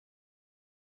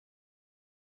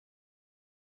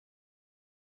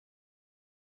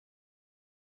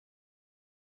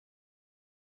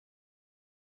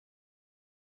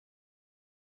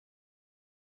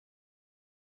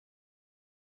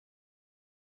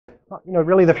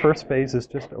Really the first phase is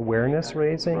just awareness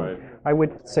raising. Right. I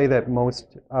would say that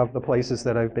most of the places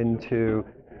that I've been to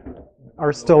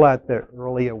are still at the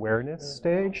early awareness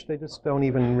stage. They just don't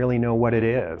even really know what it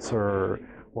is or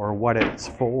what it's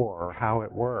for or how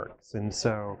it works. And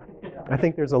so I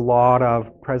think there's a lot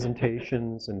of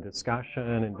presentations and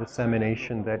discussion and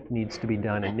dissemination that needs to be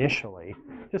done initially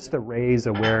just to raise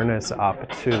awareness up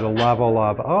to the level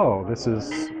of, oh, this is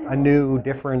a new,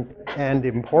 different, and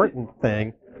important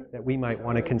thing that we might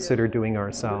want to consider doing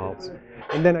ourselves.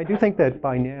 And then I do think that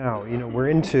by now, we're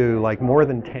into like more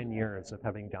than 10 years of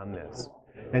having done this.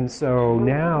 And so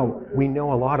now we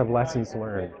know a lot of lessons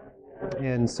learned.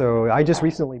 And so I just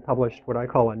recently published what I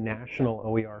call a national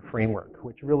OER framework,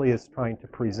 which really is trying to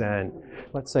present,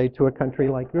 let's say, to a country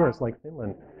like yours, like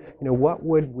Finland, what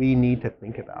would we need to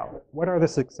think about? What are the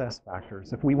success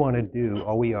factors if we want to do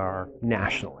OER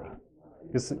nationally?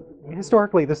 Because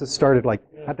historically, this has started like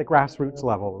at the grassroots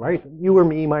level, right? You or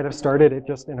me might have started it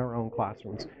just in our own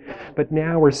classrooms. But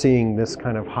now we're seeing this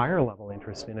kind of higher level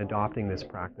interest in adopting this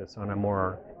practice on a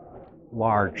more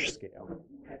large scale.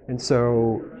 And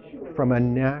so from a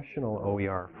national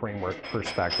OER framework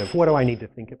perspective, what do I need to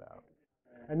think about?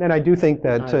 And then I do think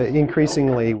that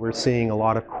increasingly we're seeing a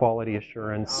lot of quality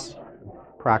assurance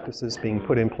practices being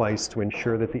put in place to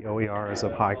ensure that the OER is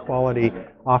of high quality.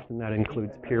 Often that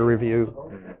includes peer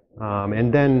review.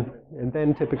 And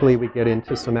then typically we get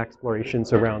into some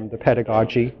explorations around the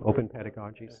pedagogy, open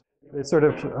pedagogies. It's sort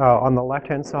of on the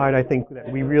left-hand side, I think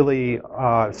that we really,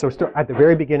 at the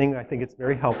very beginning, I think it's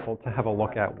very helpful to have a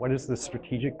look at what is the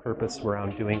strategic purpose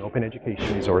around doing open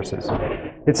education resources.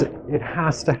 It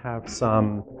has to have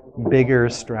some bigger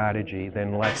strategy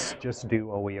than let's just do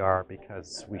OER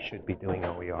because we should be doing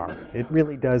OER. It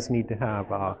really does need to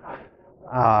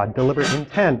have deliberate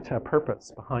intent, a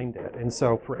purpose behind it. And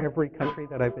so for every country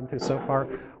that I've been to so far,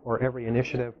 or every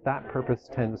initiative, that purpose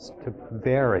tends to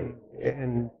vary,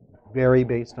 and vary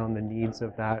based on the needs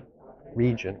of that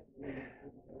region.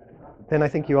 Then I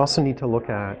think you also need to look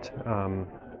at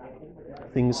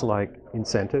things like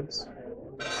incentives.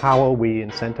 How will we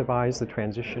incentivize the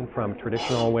transition from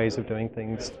traditional ways of doing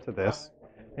things to this?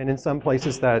 And in some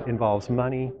places that involves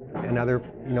money, and other,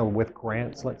 with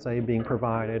grants, let's say, being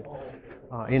provided.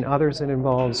 In others, it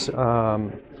involves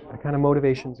kind of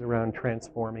motivations around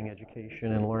transforming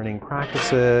education and learning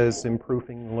practices,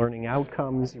 improving learning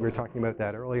outcomes. We were talking about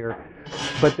that earlier.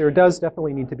 But there does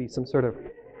definitely need to be some sort of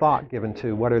thought given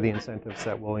to what are the incentives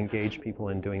that will engage people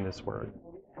in doing this work.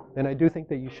 And I do think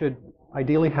that you should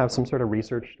ideally have some sort of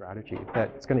research strategy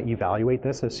that's going to evaluate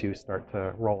this as you start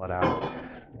to roll it out.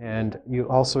 And you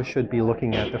also should be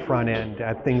looking at the front end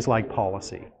at things like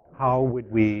policy. How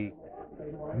would we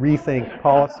rethink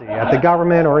policy at the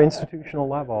government or institutional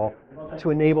level to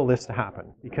enable this to happen?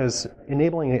 Because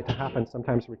enabling it to happen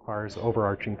sometimes requires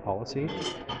overarching policy.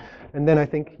 And then I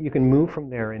think you can move from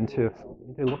there into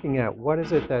looking at what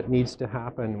is it that needs to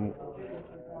happen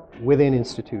within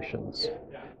institutions.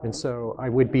 And so I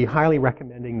would be highly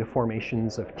recommending the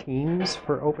formations of teams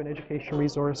for open education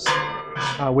resource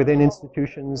within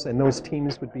institutions, and those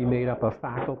teams would be made up of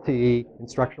faculty,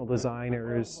 instructional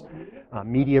designers,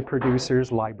 media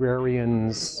producers,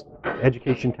 librarians,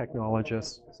 education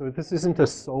technologists. So this isn't a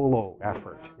solo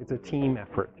effort, it's a team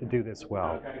effort to do this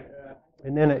well.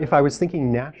 And then if I was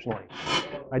thinking nationally,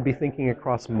 I'd be thinking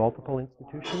across multiple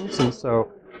institutions, and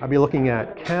so I'd be looking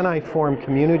at, can I form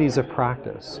communities of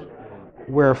practice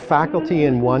where faculty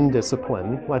in one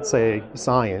discipline, let's say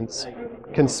science,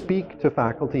 can speak to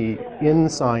faculty in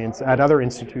science at other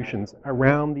institutions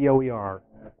around the OER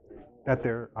that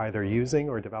they're either using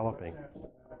or developing,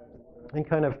 and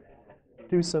kind of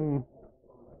do some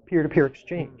peer-to-peer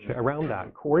exchange around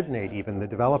that, coordinate even the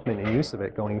development and use of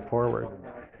it going forward.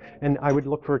 And I would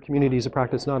look for communities of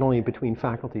practice not only between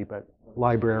faculty, but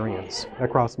librarians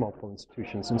across multiple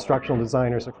institutions, instructional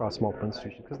designers across multiple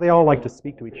institutions, because they all like to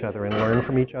speak to each other and learn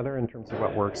from each other in terms of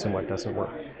what works and what doesn't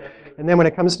work. And then when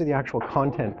it comes to the actual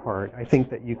content part, I think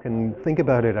that you can think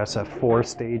about it as a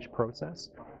 4-stage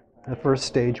process. The first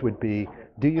stage would be,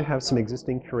 do you have some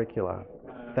existing curricula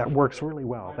that works really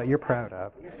well, that you're proud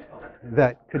of,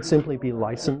 that could simply be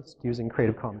licensed using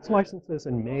Creative Commons licenses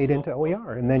and made into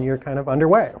OER, and then you're kind of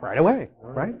underway right away,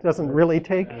 right? It doesn't really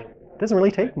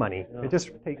take money. It just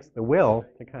takes the will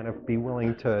to kind of be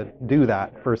willing to do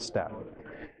that first step.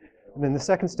 And then the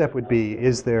second step would be,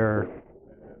 is there,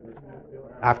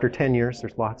 after 10 years,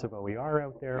 there's lots of OER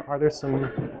out there, are there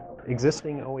some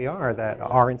existing OER that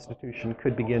our institution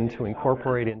could begin to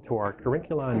incorporate into our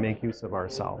curricula and make use of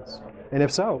ourselves? And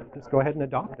if so, just go ahead and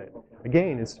adopt it.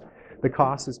 Again, the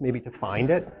cost is maybe to find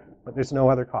it, but there's no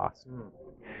other cost.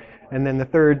 And then the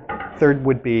third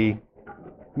would be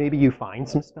maybe you find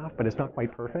some stuff, but it's not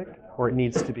quite perfect, or it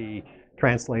needs to be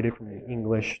translated from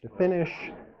English to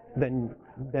Finnish. Then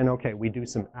okay, we do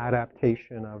some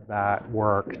adaptation of that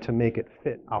work to make it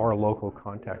fit our local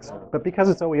context. But because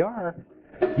it's OER,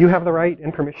 you have the right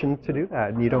and permission to do that.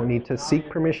 And you don't need to seek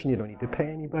permission. You don't need to pay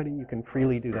anybody. You can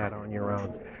freely do that on your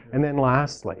own. And then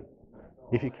lastly,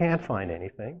 if you can't find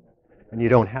anything and you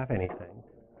don't have anything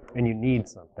and you need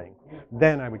something,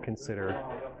 then I would consider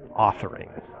authoring.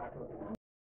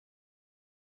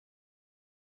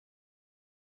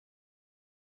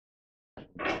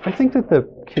 I think that the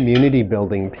community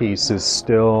building piece is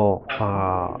still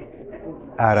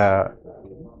at a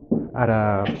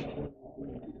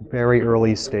very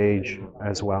early stage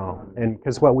as well. And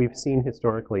because what we've seen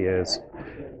historically is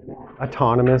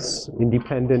autonomous,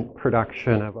 independent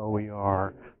production of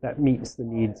OER that meets the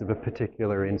needs of a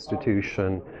particular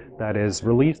institution, that is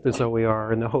released as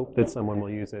OER in the hope that someone will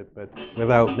use it, but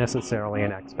without necessarily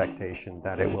an expectation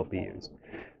that it will be used.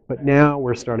 But now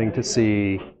we're starting to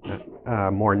see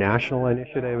more national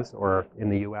initiatives, or in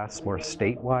the US, more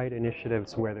statewide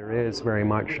initiatives where there is very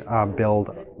much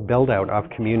build out of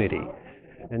community.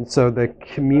 And so the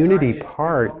community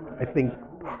part, I think,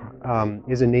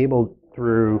 is enabled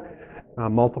through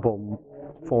multiple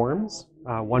forms.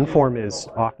 One form is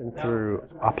often through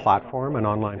a platform, an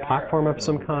online platform of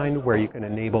some kind, where you can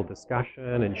enable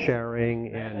discussion and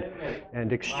sharing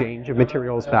and exchange of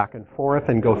materials back and forth,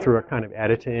 and go through a kind of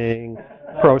editing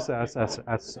process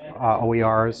as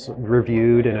OERs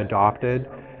reviewed and adopted.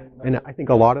 And I think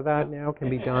a lot of that now can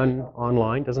be done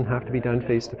online, doesn't have to be done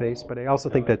face-to-face, but I also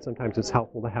think that sometimes it's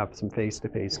helpful to have some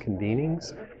face-to-face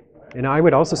convenings. And I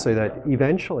would also say that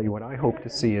eventually what I hope to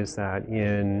see is that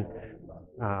in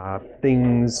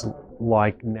things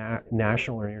like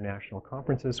national or international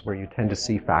conferences where you tend to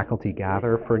see faculty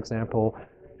gather, for example,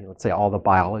 let's say all the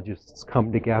biologists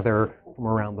come together from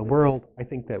around the world, I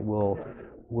think that we'll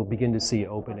begin to see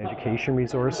open education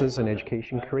resources and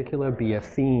education curricula be a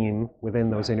theme within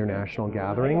those international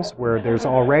gatherings where there's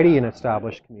already an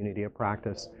established community of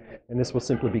practice, and this will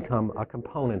simply become a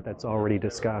component that's already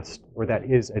discussed, or that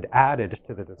is added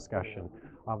to the discussion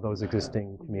of those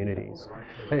existing communities.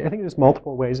 I think there's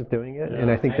multiple ways of doing it,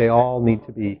 and I think they all need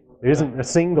to be, there isn't a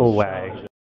single way.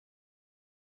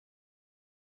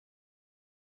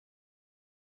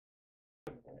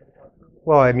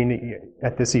 Well, I mean,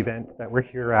 at this event that we're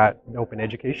here at, the Open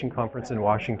Education Conference in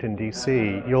Washington,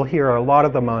 D.C., you'll hear a lot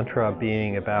of the mantra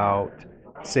being about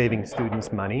saving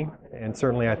students money. And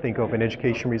certainly I think open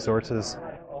education resources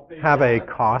have a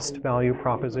cost value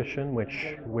proposition,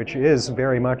 which is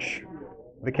very much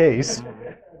the case.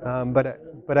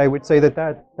 But I would say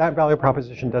that value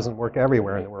proposition doesn't work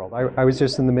everywhere in the world. I was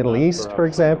just in the Middle East, for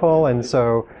example, and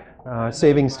so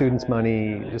saving students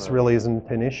money just really isn't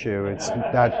an issue. It's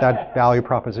that value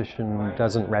proposition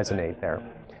doesn't resonate there.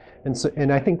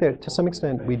 And I think that to some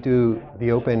extent we do the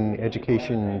open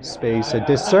education space a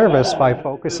disservice by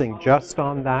focusing just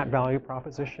on that value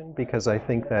proposition, because I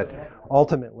think that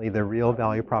ultimately the real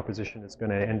value proposition is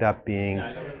going to end up being,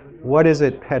 what is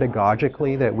it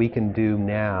pedagogically that we can do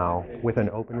now with an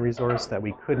open resource that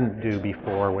we couldn't do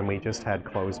before when we just had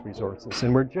closed resources?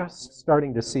 And we're just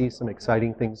starting to see some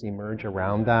exciting things emerge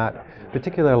around that,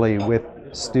 particularly with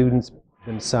students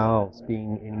themselves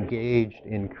being engaged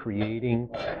in creating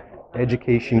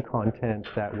education content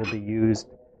that will be used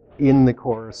in the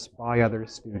course by other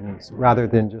students, rather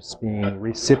than just being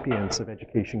recipients of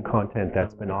education content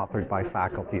that's been authored by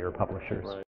faculty or publishers.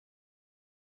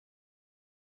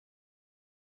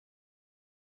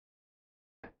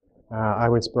 I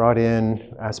was brought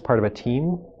in as part of a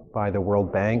team by the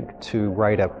World Bank to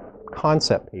write a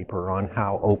concept paper on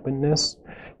how openness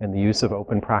and the use of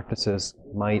open practices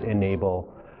might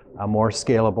enable a more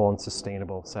scalable and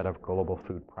sustainable set of global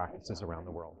food practices around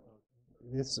the world.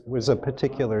 This was a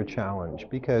particular challenge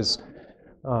because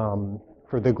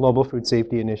for the Global Food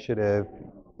Safety Initiative,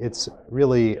 it's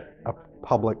really a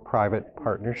public-private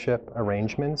partnership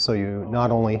arrangement. So you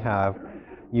not only have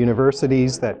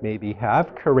universities that maybe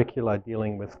have curricula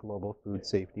dealing with global food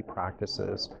safety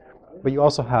practices, but you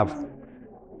also have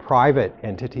private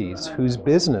entities whose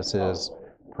business is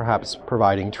perhaps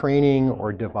providing training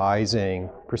or devising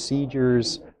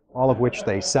procedures, all of which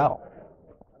they sell.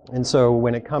 And so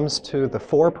when it comes to the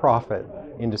for-profit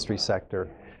industry sector,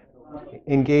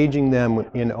 engaging them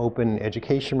in open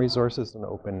education resources and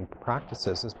open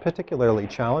practices is particularly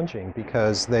challenging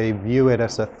because they view it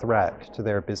as a threat to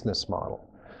their business model.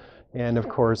 And of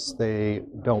course, they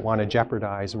don't want to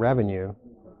jeopardize revenue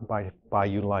by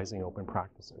utilizing open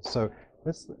practices. So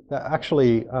That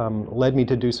actually led me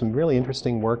to do some really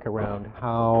interesting work around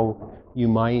how you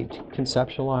might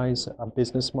conceptualize a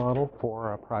business model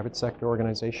for a private sector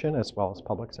organization as well as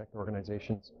public sector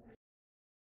organizations.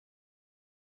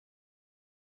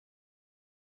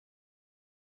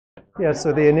 Yeah,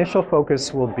 so the initial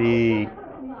focus will be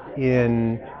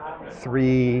in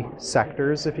three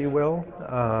sectors, if you will.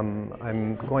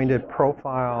 I'm going to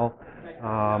profile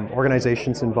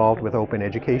organizations involved with open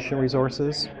education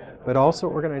resources, but also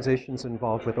organizations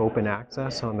involved with open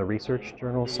access on the research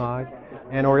journal side,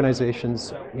 and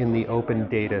organizations in the open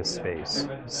data space.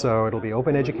 So it'll be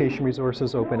open education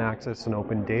resources, open access, and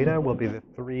open data will be the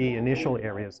three initial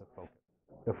areas of focus.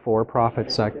 The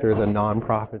for-profit sector, the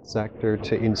nonprofit sector,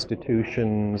 to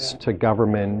institutions, to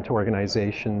government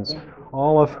organizations,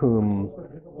 all of whom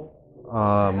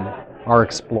are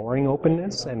exploring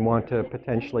openness and want to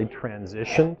potentially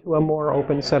transition to a more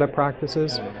open set of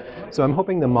practices. So I'm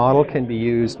hoping the model can be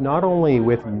used not only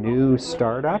with new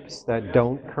startups that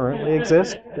don't currently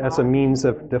exist as a means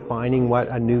of defining what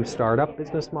a new startup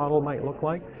business model might look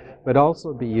like, but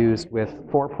also be used with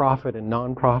for-profit and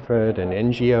nonprofit and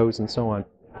NGOs and so on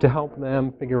to help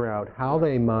them figure out how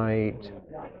they might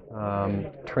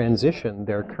transition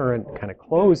their current kind of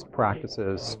closed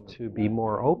practices to be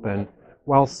more open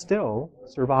while still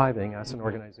surviving as an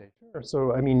organization.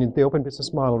 So, I mean, the open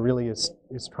business model really is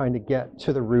trying to get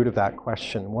to the root of that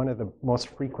question. One of the most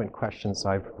frequent questions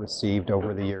I've received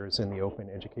over the years in the open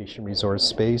education resource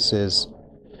space is,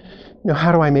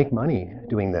 how do I make money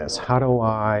doing this? How do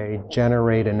I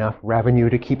generate enough revenue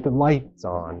to keep the lights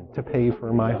on, to pay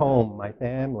for my home, my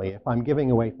family? If I'm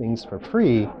giving away things for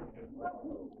free,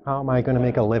 how am I going to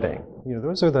make a living?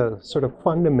 Those are the sort of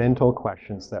fundamental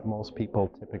questions that most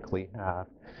people typically have.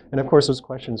 And of course, those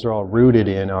questions are all rooted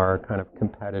in our kind of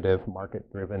competitive,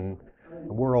 market-driven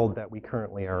world that we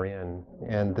currently are in.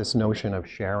 And this notion of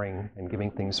sharing and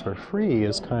giving things for free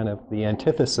is kind of the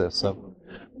antithesis of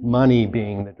money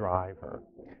being the driver.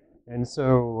 And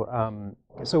so,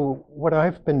 so what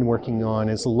I've been working on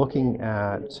is looking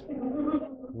at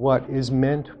what is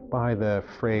meant by the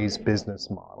phrase business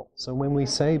model. So when we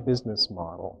say business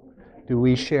model, do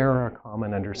we share a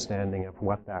common understanding of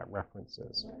what that reference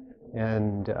is?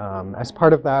 And as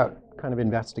part of that kind of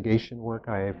investigation work,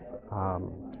 I've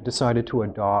decided to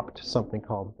adopt something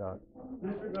called the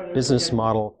Business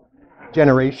Model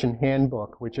Generation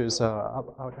Handbook, which is a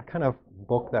kind of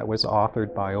book that was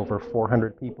authored by over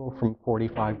 400 people from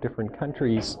 45 different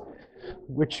countries,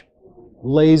 which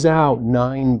lays out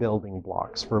 9 building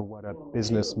blocks for what a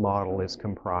business model is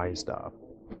comprised of.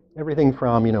 Everything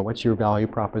from, what's your value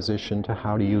proposition, to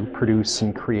how do you produce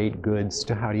and create goods,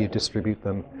 to how do you distribute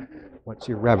them, what's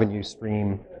your revenue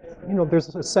stream.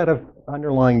 There's a set of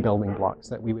underlying building blocks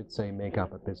that we would say make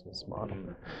up a business model.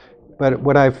 But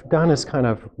what I've done is kind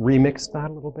of remixed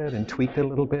that a little bit and tweaked it a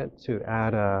little bit to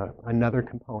add another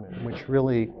component, which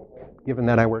really, given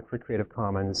that I work for Creative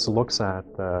Commons, looks at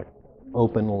the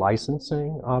open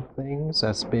licensing of things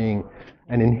as being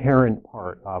an inherent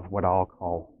part of what I'll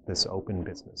call this open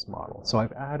business model. So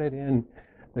I've added in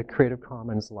the Creative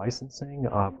Commons licensing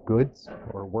of goods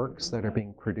or works that are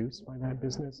being produced by that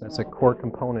business as a core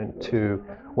component to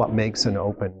what makes an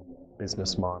open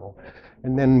business model.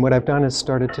 And then what I've done is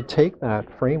started to take that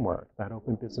framework, that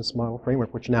open business model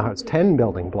framework, which now has 10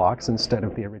 building blocks instead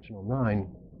of the original 9,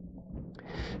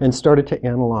 and started to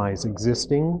analyze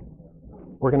existing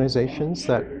organizations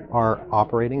that are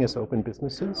operating as open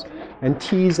businesses and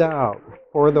tease out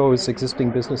for those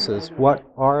existing businesses what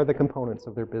are the components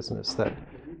of their business that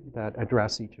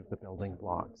address each of the building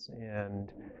blocks. And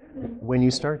when you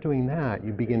start doing that,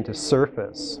 you begin to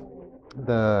surface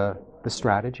the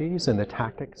strategies and the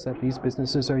tactics that these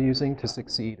businesses are using to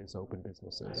succeed as open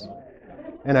businesses.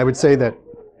 And I would say that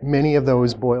many of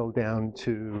those boil down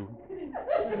to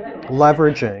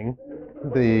leveraging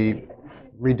the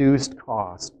reduced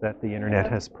cost that the internet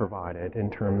has provided in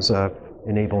terms of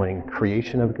enabling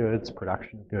creation of goods,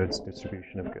 production of goods,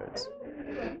 distribution of goods,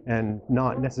 and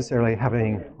not necessarily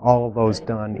having all of those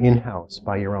done in-house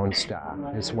by your own staff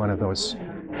is one of those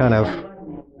kind of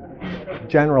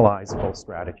generalizable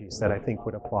strategies that I think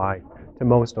would apply to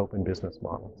most open business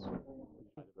models.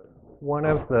 One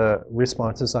of the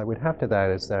responses I would have to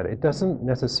that is that it doesn't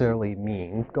necessarily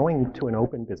mean, going to an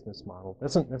open business model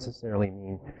doesn't necessarily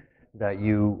mean that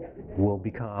you will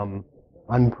become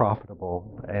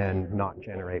unprofitable and not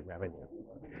generate revenue.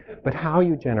 But how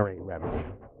you generate revenue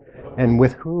and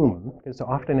with whom, because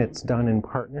often it's done in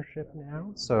partnership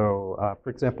now. So, for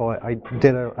example,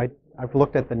 I've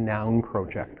looked at the Noun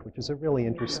project, which is a really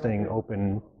interesting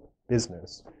open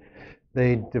business.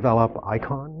 They develop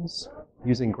icons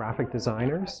using graphic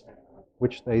designers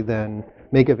which they then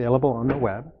make available on the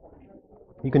web.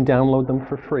 You can download them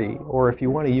for free, or if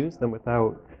you want to use them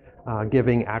without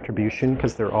giving attribution,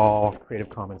 because they're all Creative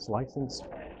Commons licensed,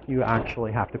 you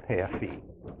actually have to pay a fee.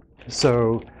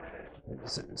 So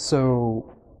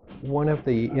one of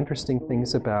the interesting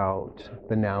things about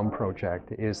the Noun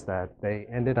project is that they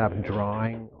ended up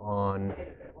drawing on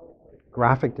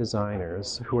graphic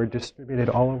designers who are distributed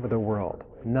all over the world,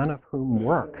 none of whom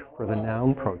work for the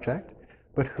Noun project,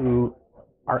 but who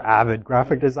are avid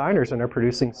graphic designers and are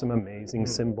producing some amazing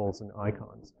symbols and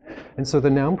icons. And so the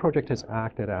Noun project has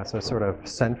acted as a sort of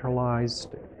centralized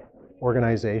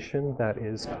organization that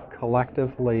is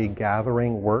collectively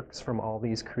gathering works from all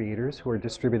these creators who are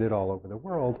distributed all over the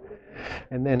world,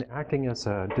 and then acting as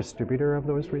a distributor of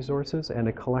those resources and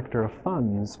a collector of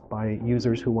funds by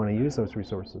users who want to use those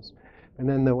resources. And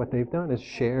then what they've done is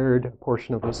shared a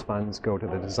portion of those funds go to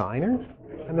the designer,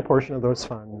 and the portion of those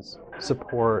funds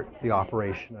support the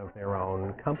operation of their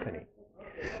own company.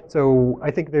 So I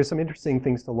think there's some interesting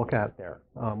things to look at there.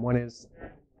 One is,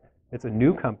 it's a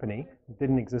new company,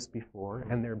 didn't exist before,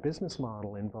 and their business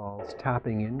model involves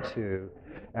tapping into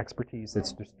expertise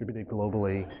that's distributed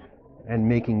globally and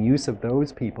making use of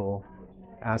those people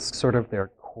as sort of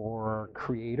their core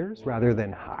creators rather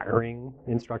than hiring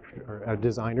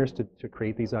designers to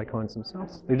create these icons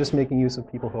themselves. They're just making use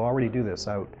of people who already do this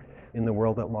out in the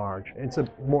world at large. It's a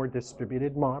more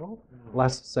distributed model,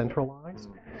 less centralized,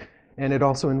 and it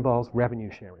also involves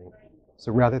revenue sharing.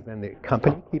 So rather than the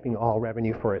company keeping all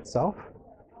revenue for itself,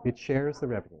 it shares the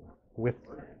revenue with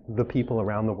the people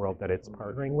around the world that it's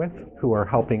partnering with who are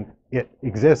helping it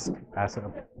exist as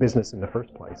a business in the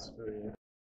first place.